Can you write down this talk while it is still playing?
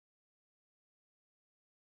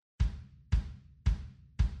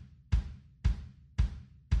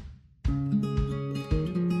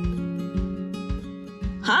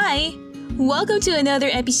Hi! Welcome to another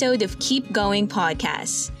episode of Keep Going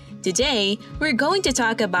Podcast. Today, we're going to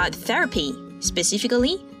talk about therapy,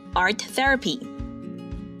 specifically art therapy.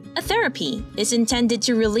 A therapy is intended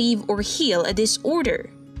to relieve or heal a disorder.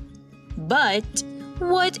 But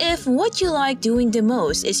what if what you like doing the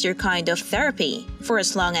most is your kind of therapy, for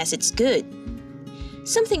as long as it's good?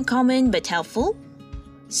 Something common but helpful?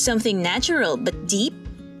 Something natural but deep?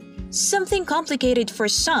 Something complicated for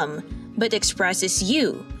some but expresses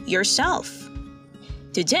you, yourself?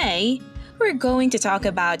 Today, we're going to talk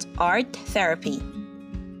about art therapy.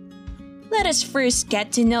 Let us first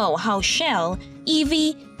get to know how Shell,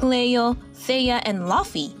 Evie, Cleo, Thea, and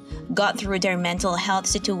Luffy got through their mental health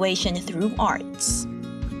situation through arts.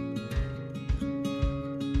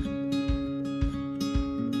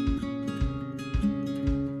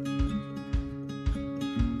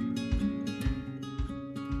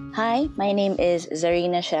 Hi, my name is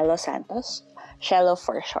Zarina Shelo Santos, Shelo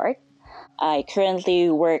for short. I currently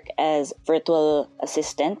work as virtual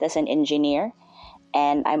assistant as an engineer,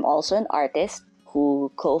 and I'm also an artist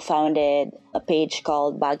who co-founded a page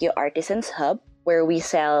called Baguio Artisans Hub, where we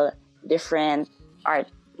sell different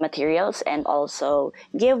art materials and also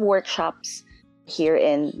give workshops here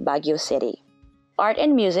in Baguio City. Art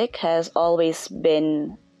and music has always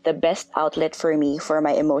been the best outlet for me for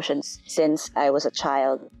my emotions since I was a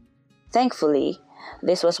child. Thankfully,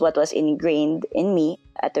 this was what was ingrained in me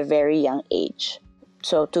at a very young age.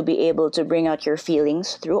 So to be able to bring out your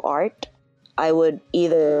feelings through art, I would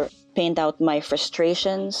either paint out my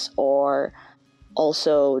frustrations or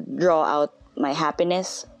also draw out my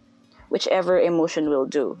happiness, whichever emotion will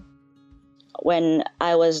do. When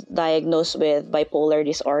I was diagnosed with bipolar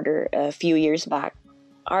disorder a few years back,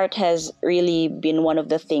 art has really been one of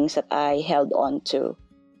the things that I held on to.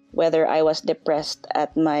 Whether I was depressed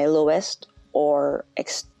at my lowest or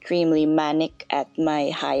extremely manic at my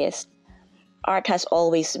highest, art has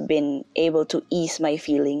always been able to ease my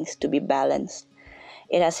feelings to be balanced.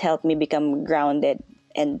 It has helped me become grounded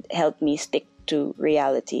and helped me stick to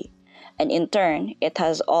reality. And in turn, it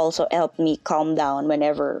has also helped me calm down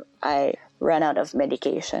whenever I run out of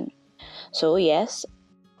medication. So yes,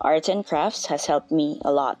 arts and crafts has helped me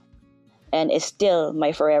a lot and is still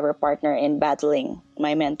my forever partner in battling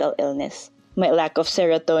my mental illness, my lack of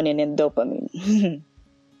serotonin and dopamine.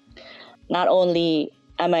 Not only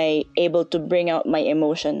am I able to bring out my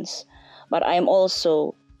emotions, but I'm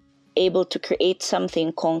also able to create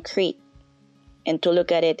something concrete and to look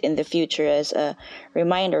at it in the future as a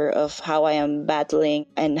reminder of how I am battling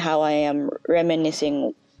and how I am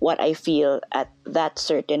reminiscing what I feel at that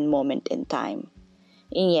certain moment in time.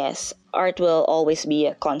 And yes, art will always be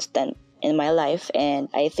a constant in my life, and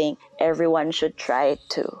I think everyone should try it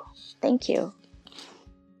too. Thank you.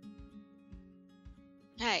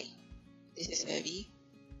 Hi, this is Evie,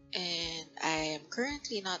 and I am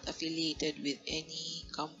currently not affiliated with any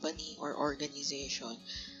company or organization,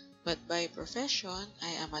 but by profession, I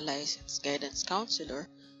am a licensed guidance counselor,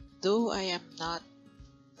 though I am not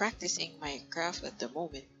practicing my craft at the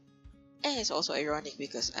moment. And it's also ironic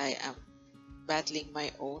because I am battling my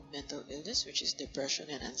own mental illness, which is depression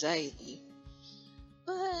and anxiety.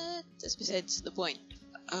 But that's besides the point.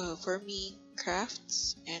 For me,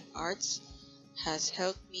 crafts and arts has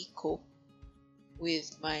helped me cope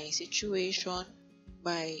with my situation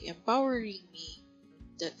by empowering me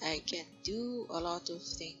that I can do a lot of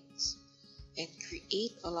things and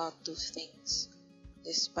create a lot of things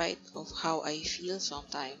despite of how I feel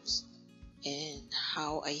sometimes and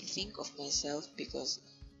how I think of myself, because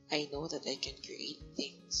I know that I can create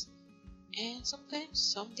things. And sometimes,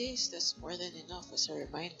 some days, that's more than enough as a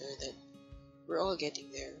reminder that we're all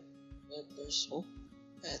getting there, but there's hope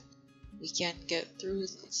that we can get through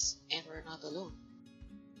this and we're not alone.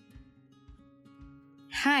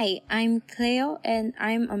 Hi, I'm Cleo and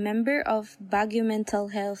I'm a member of Baguio Mental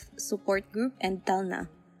Health Support Group and Telna.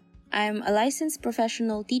 I'm a licensed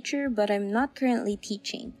professional teacher, but I'm not currently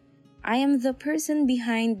teaching. I am the person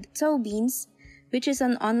behind Sew Beans, which is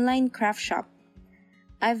an online craft shop.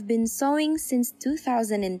 I've been sewing since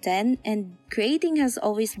 2010 and creating has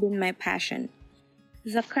always been my passion.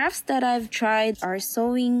 The crafts that I've tried are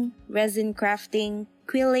sewing, resin crafting,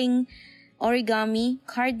 quilling, origami,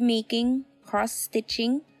 card making,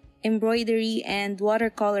 cross-stitching, embroidery, and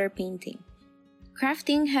watercolor painting.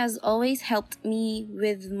 Crafting has always helped me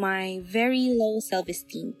with my very low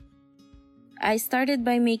self-esteem. I started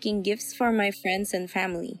by making gifts for my friends and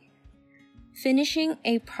family. Finishing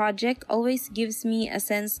a project always gives me a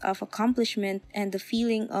sense of accomplishment and the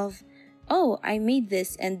feeling of, oh, I made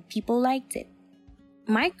this and people liked it.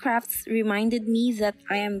 My crafts reminded me that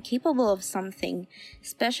I am capable of something,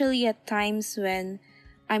 especially at times when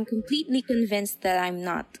I'm completely convinced that I'm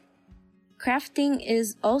not. Crafting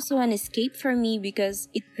is also an escape for me because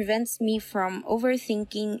it prevents me from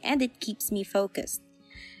overthinking and it keeps me focused.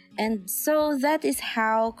 And so that is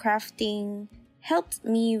how crafting helped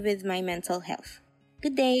me with my mental health.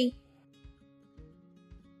 Good day.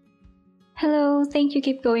 Hello, thank you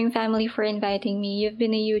Keep Going family for inviting me. You've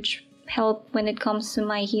been a huge help when it comes to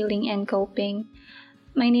my healing and coping.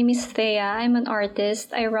 My name is Thea. I'm an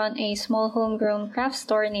artist. I run a small homegrown craft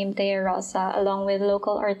store named Thea Rosa along with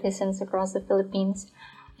local artisans across the Philippines.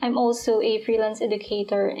 I'm also a freelance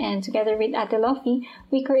educator and together with Ate Lofi,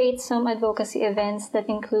 we create some advocacy events that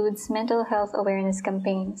includes mental health awareness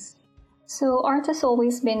campaigns. So art has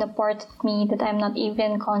always been a part of me that I'm not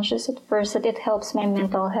even conscious at first that it helps my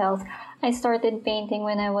mental health. I started painting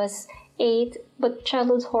when I was 8, but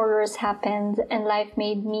childhood horrors happened and life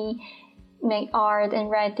made me make art and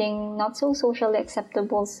writing not so socially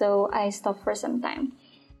acceptable, so I stopped for some time.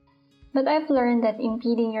 But I've learned that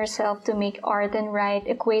impeding yourself to make art and write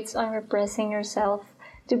equates on repressing yourself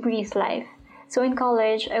to breathe life. So in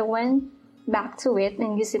college, I went back to it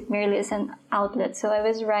and used it merely as an outlet. So I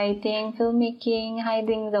was writing, filmmaking,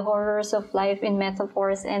 hiding the horrors of life in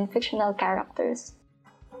metaphors and fictional characters.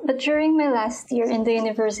 But during my last year in the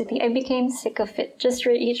university, I became sick of it, just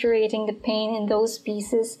reiterating the pain in those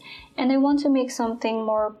pieces, and I want to make something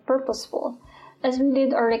more purposeful. As we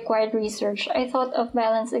did our required research, I thought of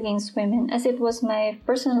Violence Against Women as it was my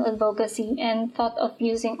personal advocacy and thought of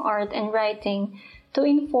using art and writing to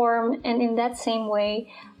inform, and in that same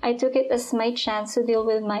way, I took it as my chance to deal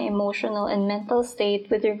with my emotional and mental state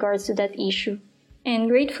with regards to that issue. And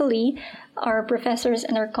gratefully, our professors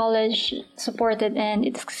and our college supported and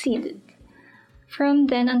it succeeded. From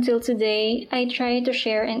then until today, I try to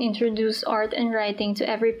share and introduce art and writing to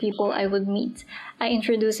every people I would meet. I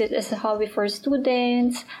introduce it as a hobby for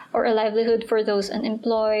students or a livelihood for those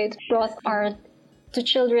unemployed, brought art to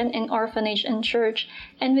children in orphanage and church,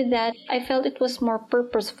 and with that, I felt it was more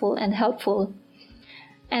purposeful and helpful.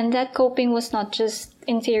 And that coping was not just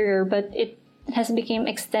interior, but it has become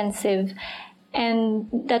extensive. And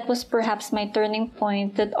that was perhaps my turning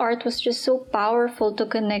point, that art was just so powerful to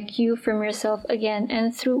connect you from yourself again.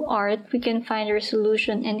 And through art, we can find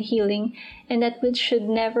resolution and healing, and that we should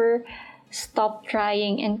never stop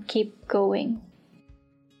trying and keep going.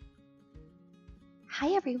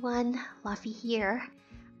 Hi everyone, Luffy here.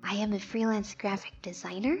 I am a freelance graphic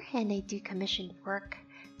designer and I do commissioned work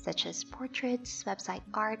such as portraits, website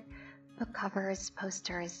art, book covers,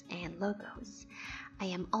 posters, and logos. I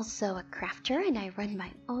am also a crafter and I run my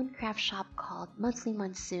own craft shop called Monthly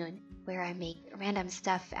Monsoon, where I make random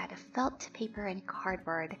stuff out of felt, paper, and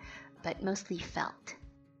cardboard, but mostly felt.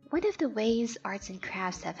 One of the ways arts and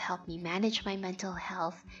crafts have helped me manage my mental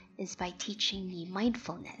health is by teaching me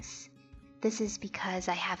mindfulness. This is because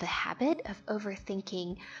I have a habit of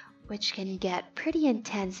overthinking, which can get pretty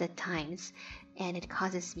intense at times, and it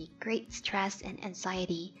causes me great stress and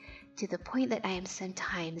anxiety to the point that I am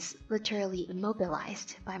sometimes literally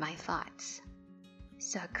immobilized by my thoughts.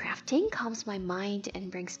 So crafting calms my mind and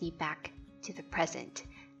brings me back to the present,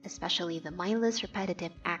 especially the mindless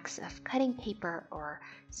repetitive acts of cutting paper or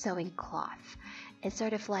sewing cloth. It's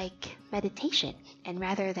sort of like meditation, and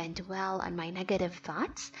rather than dwell on my negative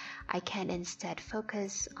thoughts, I can instead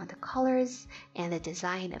focus on the colors and the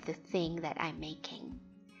design of the thing that I'm making.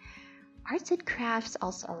 Arts and crafts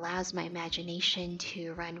also allows my imagination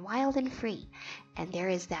to run wild and free, and there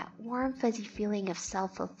is that warm fuzzy feeling of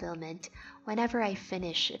self-fulfillment whenever I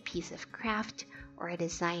finish a piece of craft or a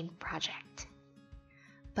design project.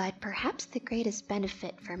 But perhaps the greatest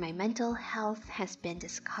benefit for my mental health has been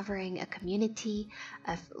discovering a community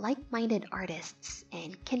of like-minded artists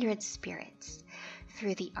and kindred spirits.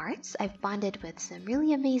 Through the arts, I've bonded with some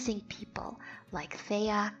really amazing people like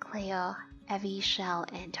Thea, Cleo, Evie, Shell,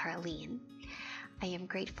 and Tarlene. I am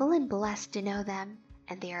grateful and blessed to know them,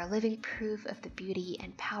 and they are living proof of the beauty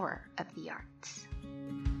and power of the arts.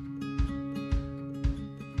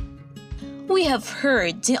 We have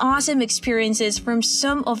heard the awesome experiences from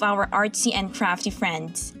some of our artsy and crafty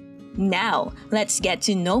friends. Now, let's get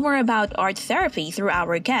to know more about art therapy through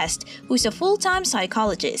our guest, who's a full-time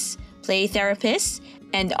psychologist, play therapist,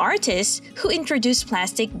 and artist who introduced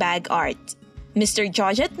plastic bag art, Mr.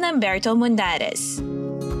 Georgette Lamberto Mundares.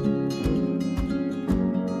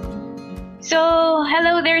 So,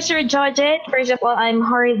 hello there, Sir Georgette. First of all, I'm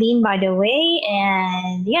Harleen, by the way.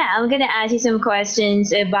 And yeah, I'm going to ask you some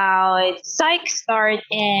questions about Psych Start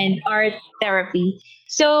and art therapy.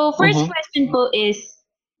 So, first question po is,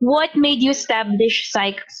 what made you establish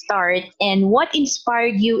Psych Start and what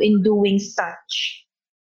inspired you in doing such?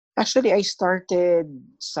 Actually, I started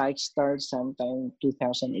PsychStart sometime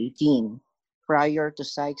 2018. Prior to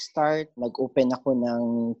PsychStart, nag-open ako ng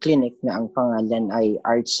clinic na ang pangalan ay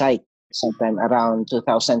Art Psych. Sometime around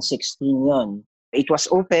 2016 yon. It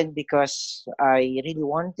was open because I really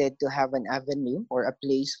wanted to have an avenue or a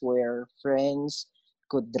place where friends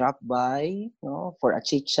could drop by, for a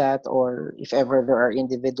chit chat, or if ever there are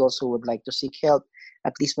individuals who would like to seek help,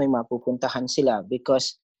 at least may mapupuntahan sila.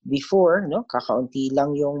 Because before, kakaunti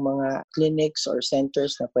lang yung mga clinics or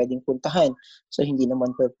centers na pwedeng puntahan. So hindi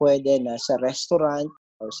naman pwede na sa restaurant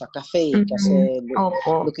or sa cafe kasi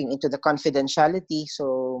Opo. looking into the confidentiality,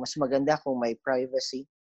 so mas maganda kung may privacy.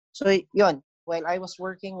 So yon, while I was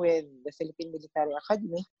working with the Philippine Military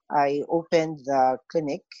Academy, I opened the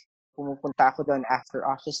clinic. Pumupunta ako doon after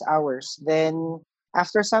office hours. Then,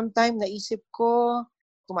 after some time, naisip ko,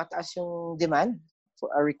 tumataas yung demand for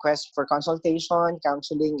a request for consultation,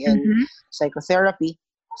 counseling, and psychotherapy.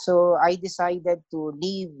 So, I decided to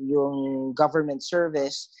leave yung government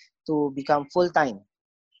service to become full-time.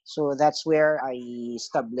 So, that's where I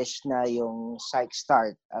established na yung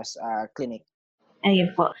PsychStart as a clinic.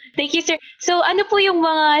 Ayun po. Thank you, sir. So, ano po yung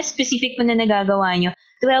mga specific po na nagagawa nyo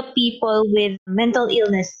to help people with mental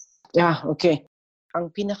illness? Yeah, okay.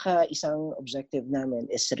 Ang isang objective namin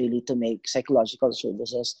is really to make psychological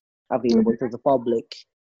services available to the public.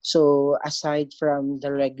 So, aside from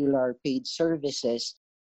the regular paid services,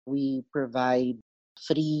 we provide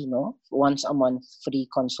free, once a month free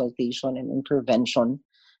consultation and intervention.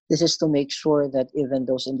 This is to make sure that even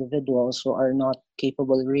those individuals who are not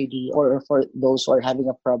capable really, or for those who are having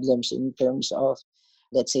a problems in terms of,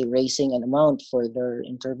 let's say, raising an amount for their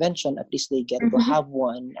intervention, at least they get to have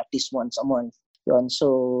one at least once a month.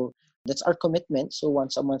 So that's our commitment. So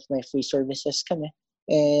once a month, may free services kami.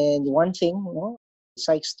 And one thing,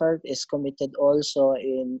 PsychStart is committed also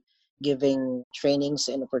in giving trainings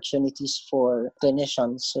and opportunities for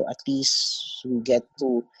clinicians. So at least we get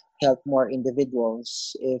to help more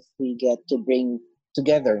individuals if we get to bring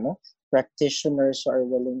together, practitioners who are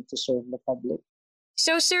willing to serve the public.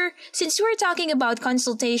 So, sir, since we're talking about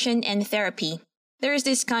consultation and therapy, there is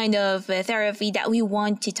this kind of therapy that we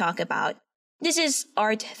want to talk about. This is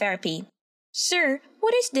art therapy. Sir,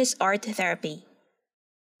 what is this art therapy?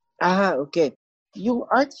 Okay. Yung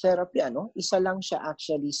art therapy, isa lang siya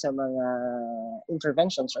actually sa mga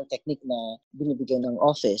interventions or technique na binibigay ng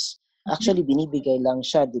office. Actually, binibigay lang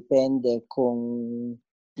siya depende kung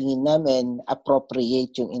tingin namin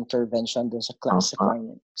appropriate yung intervention dun sa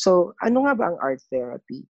client. So, ano nga ba ang art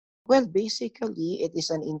therapy? Well, basically, it is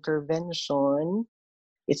an intervention.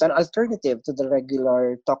 It's an alternative to the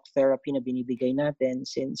regular talk therapy na binibigay natin,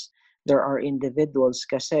 since there are individuals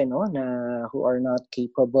kasi na who are not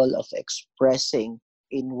capable of expressing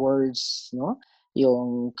in words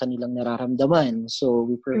yung kanilang nararamdaman. So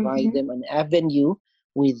we provide them an avenue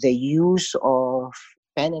with the use of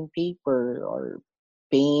pen and paper or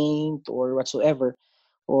paint or whatsoever,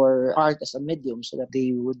 or art as a medium, so that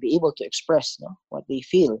they would be able to express what they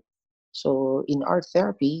feel. So in art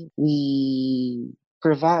therapy, we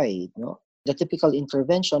provide the typical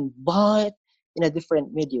intervention, but in a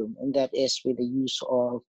different medium, and that is with the use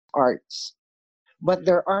of arts. But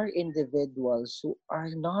there are individuals who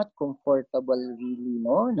are not comfortable really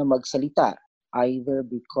na magsalita, either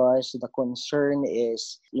because the concern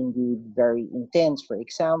is indeed very intense, for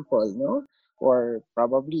example, or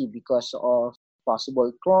probably because of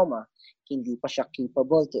possible trauma. Hindi pa siya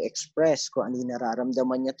capable to express kung ano yung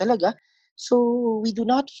nararamdaman niya talaga. So we do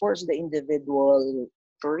not force the individual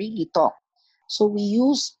to really talk. So we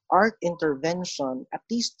use art intervention at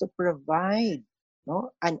least to provide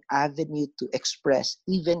an avenue to express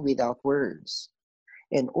even without words.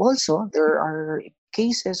 And also, there are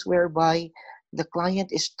cases whereby the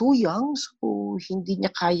client is too young, so hindi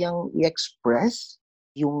niya kayang i-express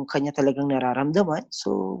yung kanya talagang nararamdaman.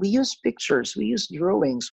 So we use pictures, we use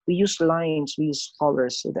drawings, we use lines, we use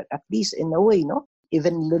colors, so that at least in a way,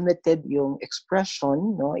 even limited yung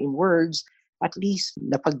expression in words, at least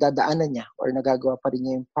napagdadaanan niya or nagagawa pa rin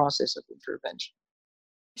niya yung process of intervention.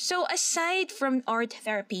 So, aside from art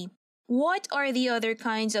therapy, what are the other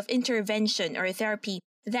kinds of intervention or therapy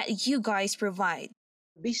that you guys provide?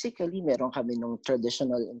 Basically, meron kami nung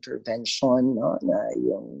traditional intervention, na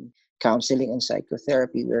yung counseling and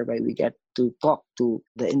psychotherapy, whereby we get to talk to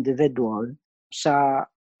the individual. Sa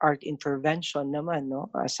art intervention naman,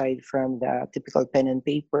 aside from the typical pen and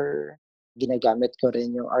paper, ginagamit ko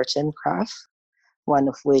rin yung arts and craft, one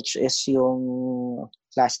of which is yung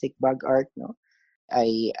plastic bag art,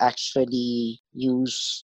 I actually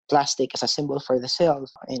use plastic as a symbol for the self,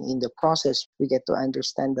 and in the process we get to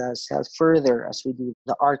understand the self further as we do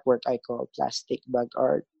the artwork I call plastic bag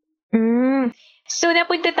art. Mm. So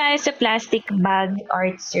napunta tayo sa plastic bag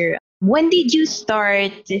art, sir. When did you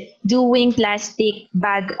start doing plastic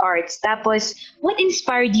bag arts? Tapos, what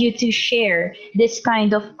inspired you to share this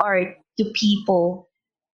kind of art to people?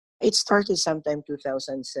 It started sometime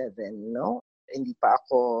 2007, no? Hindi pa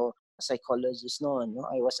ako psychologist noon, no?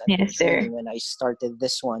 I was under Yes, sir. training when I started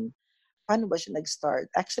this one. Paano ba siya nag-start?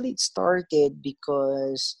 Actually, it started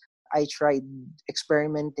because I tried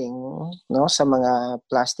experimenting, no, sa mga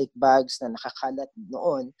plastic bags na nakakalat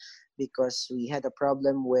noon because we had a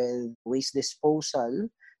problem with waste disposal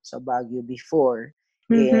sa Baguio before.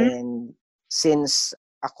 Mm-hmm. And since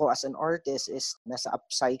ako as an artist is nasa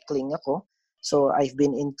upcycling ako, so I've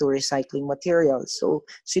been into recycling materials. So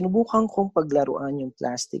sinubukan kong paglaruan yung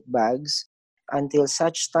plastic bags until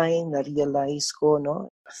such time na-realize ko, no,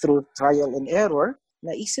 through trial and error,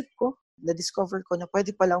 naisip ko, na-discover ko na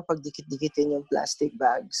pwede palang pagdikit-dikitin yung plastic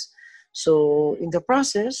bags. So, in the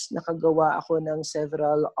process, nakagawa ako ng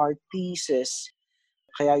several art pieces.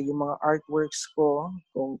 Kaya yung mga artworks ko,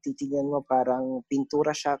 kung titignan mo, parang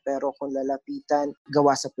pintura siya, pero kung lalapitan,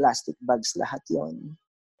 gawa sa plastic bags lahat yon.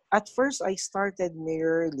 At first, I started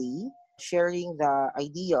merely sharing the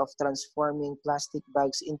idea of transforming plastic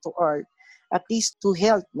bags into art, at least to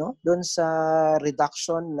help, no, doon sa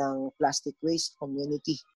reduction ng plastic waste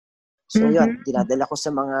community. So yun, dinadala ko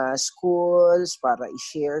sa mga schools para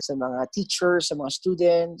i-share sa mga teachers, sa mga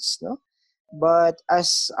students, no? But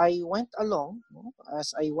as I went along, no,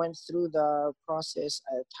 as I went through the process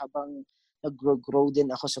at habang nag-grow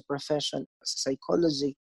din ako sa profession, sa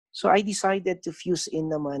psychology, so I decided to fuse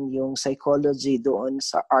in naman yung psychology doon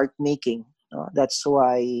sa art making. No? That's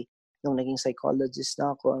why nung naging psychologist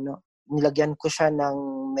na ako, no, nilagyan ko siya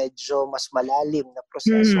ng medyo mas malalim na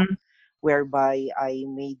proseso whereby I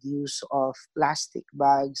made use of plastic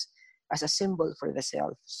bags as a symbol for the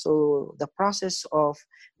self. So the process of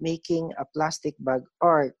making a plastic bag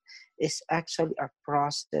art is actually a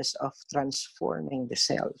process of transforming the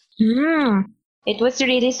self. It was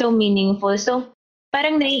really so meaningful. So,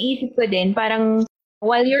 parang naiisip ko din, parang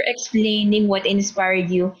while you're explaining what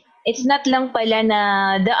inspired you, it's not lang pala na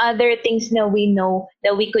the other things na we know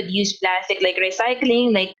that we could use plastic, like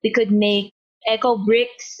recycling, like we could make eco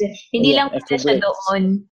bricks. Hindi lang pala siya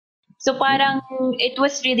doon. So parang it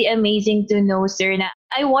was really amazing to know, sir, na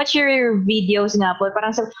I watch your videos nga po,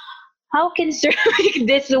 parang sa how can sir make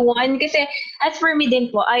this one? Kasi as for me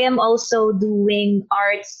din po, I am also doing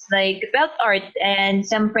arts like felt art and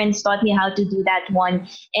some friends taught me how to do that one.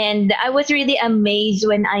 And I was really amazed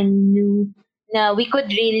when I knew na we could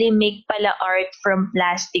really make pala art from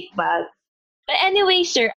plastic bag. But anyway,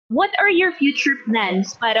 sir, what are your future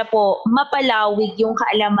plans para po mapalawig yung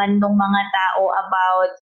kaalaman ng mga tao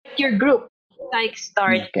about your group, like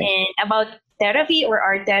Start, and about therapy or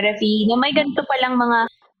art therapy, na may ganito palang mga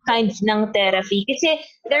kinds ng therapy? Kasi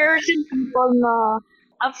there are some people na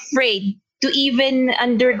afraid to even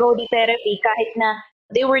undergo the therapy kahit na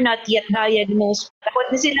they were not yet diagnosed. Takot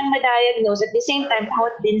na silang ma-diagnose, at the same time,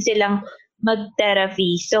 takot din silang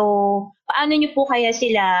mag-therapy. So, paano nyo po kaya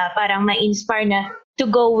sila parang ma-inspire na to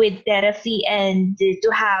go with therapy and to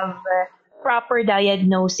have proper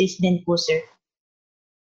diagnosis din po, sir?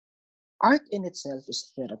 Art in itself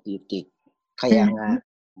is therapeutic. Kaya nga,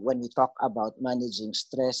 when we talk about managing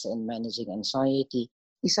stress and managing anxiety,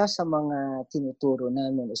 isa sa mga tinuturo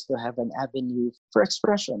namin is to have an avenue for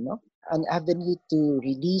expression, no? An avenue to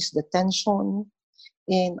release the tension.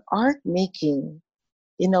 In art making,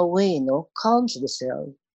 in a way, no, calms the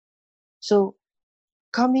self. So,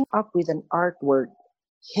 coming up with an artwork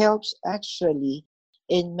helps actually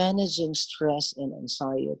in managing stress and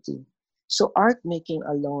anxiety. So, art making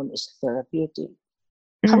alone is therapeutic.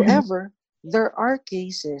 However, there are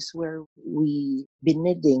cases where we be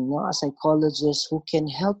needing, no, a psychologist who can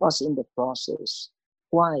help us in the process.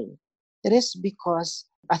 Why? It is because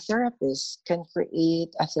a therapist can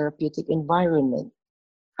create a therapeutic environment.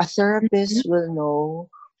 A therapist will know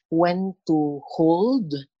when to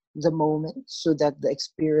hold the moment so that the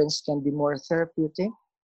experience can be more therapeutic.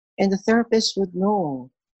 And the therapist would know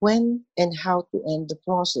when and how to end the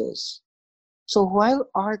process. So while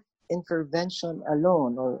art intervention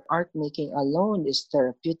alone or art making alone is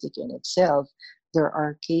therapeutic in itself, there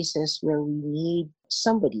are cases where we need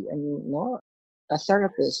somebody, a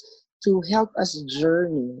therapist, to help us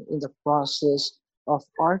journey in the process of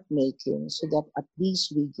art making so that at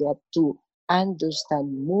least we get to understand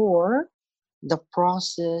more the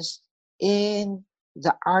process in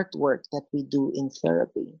the artwork that we do in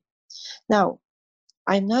therapy. Now,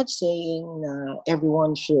 I'm not saying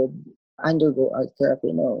everyone should undergo art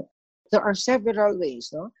therapy, no. There are several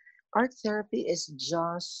ways, no? Art therapy is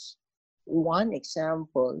just one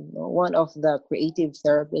example, one of the creative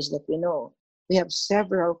therapists that we know. We have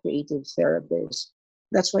several creative therapists.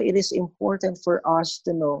 That's why it is important for us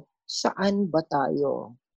to know saan ba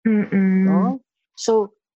tayo. Mm-mm. No?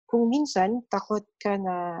 So, kung minsan takot ka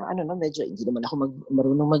na medyo hindi naman ako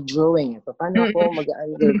marunong mag-drawing. Paano ako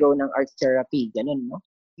mag-undergo ng art therapy? Ganun, no?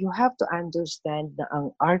 You have to understand na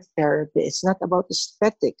ang art therapy is not about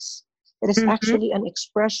aesthetics. It is actually an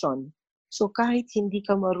expression. So kahit hindi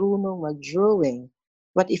ka marunong mag-drawing,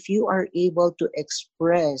 but if you are able to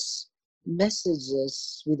express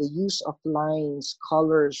messages with the use of lines,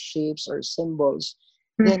 colors, shapes, or symbols,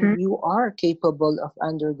 then you are capable of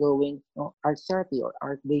undergoing art therapy or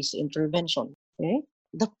art-based intervention. Okay?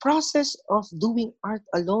 The process of doing art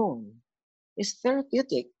alone is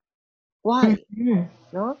therapeutic. Why?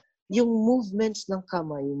 No? Yung movements ng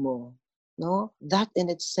kamay mo, no? That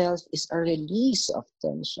in itself is a release of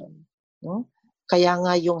tension. No? Kaya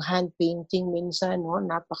nga yung hand painting minsan,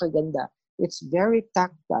 napakaganda. It's very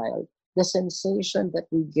tactile. The sensation that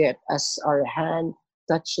we get as our hand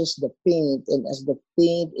touches the paint and as the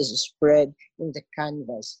paint is spread in the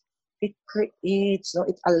canvas, it creates,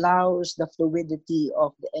 it allows the fluidity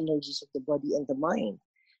of the energies of the body and the mind.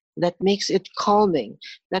 That makes it calming.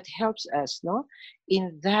 That helps us,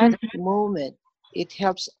 in that moment, it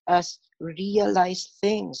helps us realize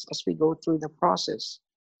things as we go through the process.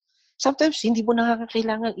 Sometimes, hindi mo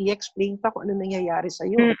kailangan i-explain pa kung ano nangyayari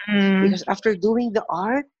sa'yo. Because after doing the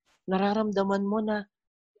art, nararamdaman mo na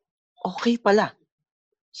okay pala.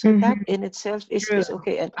 So that in itself is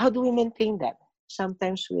okay. And how do we maintain that?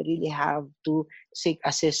 Sometimes we really have to seek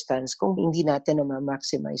assistance kung hindi natin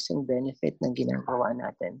na-maximize yung benefit ng ginagawa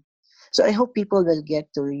natin. So I hope people will get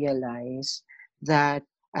to realize that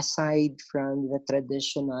aside from the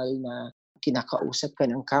traditional na kinakausap ka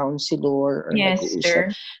ng counselor or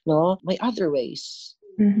nag-uusap, may other ways.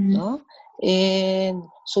 No? And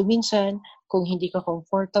so minsan, kung hindi ka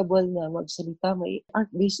comfortable na magsalita, may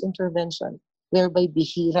art-based intervention. Whereby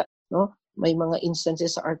bihira, may mga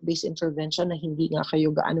instances sa art-based intervention na hindi nga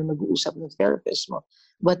kayo gaano nag-uusap ng therapist mo.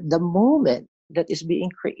 But the moment that is being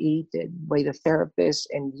created by the therapist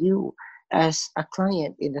and you as a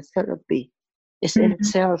client in the therapy is in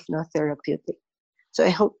itself therapeutic. So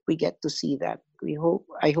I hope we get to see that.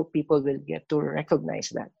 I hope people will get to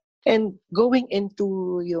recognize that. And going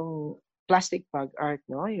into yung plastic bag art,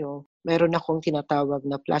 yung meron akong tinatawag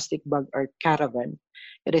na plastic bag art caravan.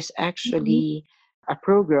 It is actually a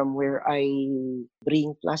program where I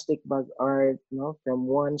bring plastic bag art from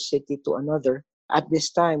one city to another. At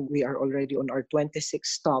this time, we are already on our 26th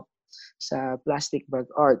stop sa plastic bag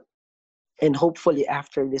art. And hopefully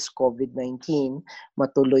after this COVID-19,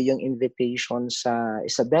 matuloy yung invitation sa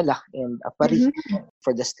Isabela and Apari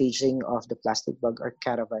for the staging of the plastic bag art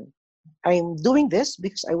caravan. I'm doing this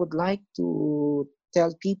because I would like to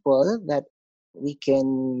tell people that we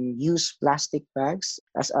can use plastic bags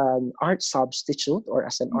as an art substitute or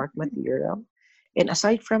as an art material. And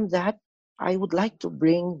aside from that, I would like to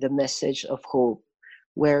bring the message of hope,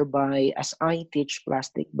 whereby as I teach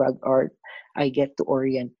plastic bag art, I get to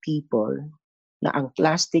orient people na ang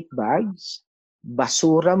plastic bags,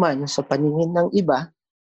 basura man sa paningin ng iba,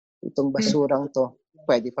 itong basurang to,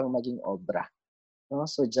 pwede pang maging obra.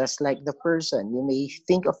 So just like the person, you may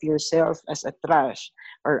think of yourself as a trash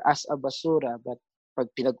or as a basura, but pag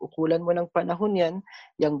pinag-ukulan mo ng panahon yan,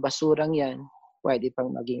 yung basurang yan, pwede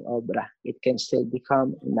pang maging obra. It can still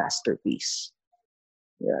become a masterpiece.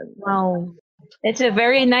 Yan. Wow. That's a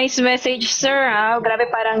very nice message, sir. Grabe,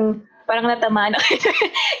 parang natamaan.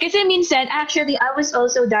 Kasi minsan, actually, I was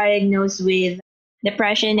also diagnosed with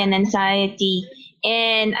depression and anxiety.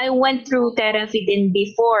 And I went through therapy then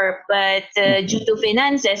before, but due to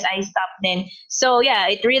finances, I stopped then. So yeah,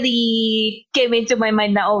 it really came into my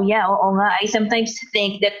mind na, oo nga, I sometimes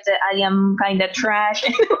think that I am kind of trash.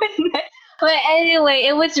 But anyway,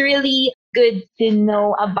 it was really good to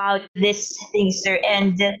know about this thing, sir.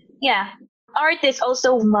 And art is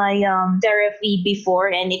also my therapy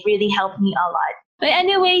before, and it really helped me a lot. But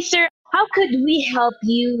anyway, sir, how could we help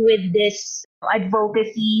you with this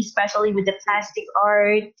advocacy, especially with the plastic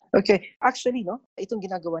art? Okay. Actually, itong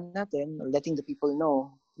ginagawa natin, letting the people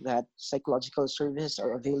know that psychological services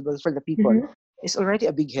are available for the people is already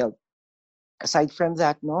a big help. Aside from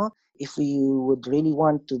that, if we would really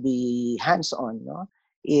want to be hands-on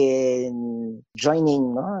in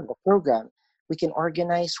joining the program, we can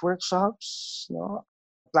organize workshops,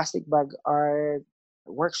 plastic bag art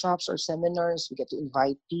workshops or seminars. We get to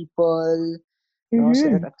invite people, so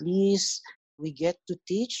that at least we get to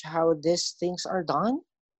teach how these things are done.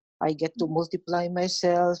 I get to multiply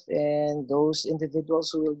myself, and those individuals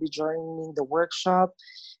who will be joining the workshop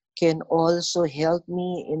can also help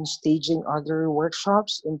me in staging other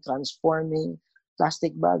workshops in transforming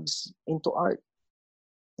plastic bags into art.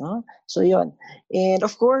 No? So yon. And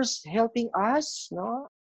of course, helping us, no?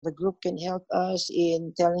 The group can help us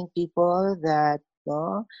in telling people that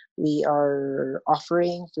no, we are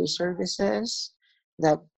offering free services,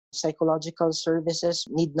 that psychological services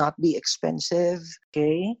need not be expensive.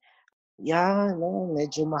 Okay? Yeah, no,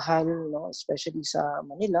 medyo mahal, no, especially sa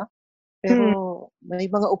Manila. Pero may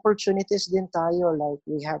mga opportunities din tayo, like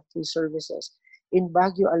we have free services. In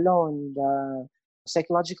Baguio alone, the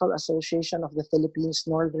Psychological Association of the Philippines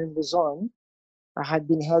Northern Luzon had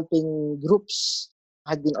been helping groups,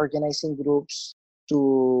 had been organizing groups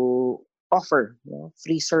to offer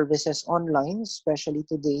free services online, especially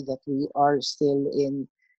today that we are still in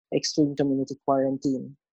extreme community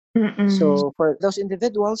quarantine. So for those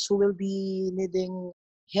individuals who will be needing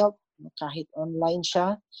help, kahit online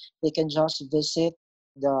siya, they can just visit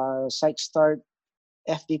the PsychStart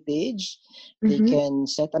FB page. They can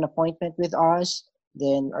set an appointment with us.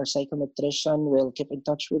 Then our psychometrician will keep in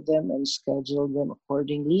touch with them and schedule them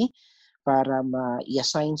accordingly para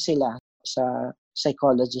ma-assign sila sa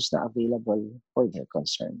psychologist na available for their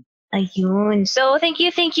concern. Ayun. So, thank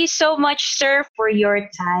you so much, sir, for your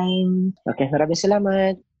time. Okay, maraming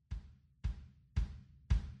salamat.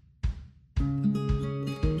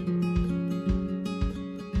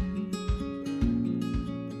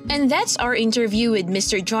 And that's our interview with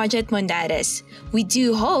Mr. Georgette Mondares. We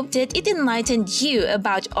do hope that it enlightened you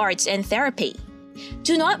about arts and therapy.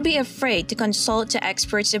 Do not be afraid to consult the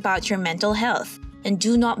experts about your mental health, and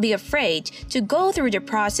do not be afraid to go through the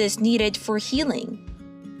process needed for healing.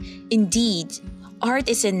 Indeed, art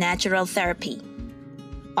is a natural therapy.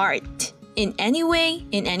 Art, in any way,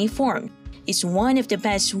 in any form, is one of the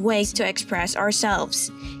best ways to express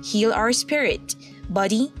ourselves, heal our spirit,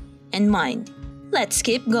 body, and mind. Let's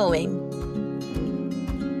keep going.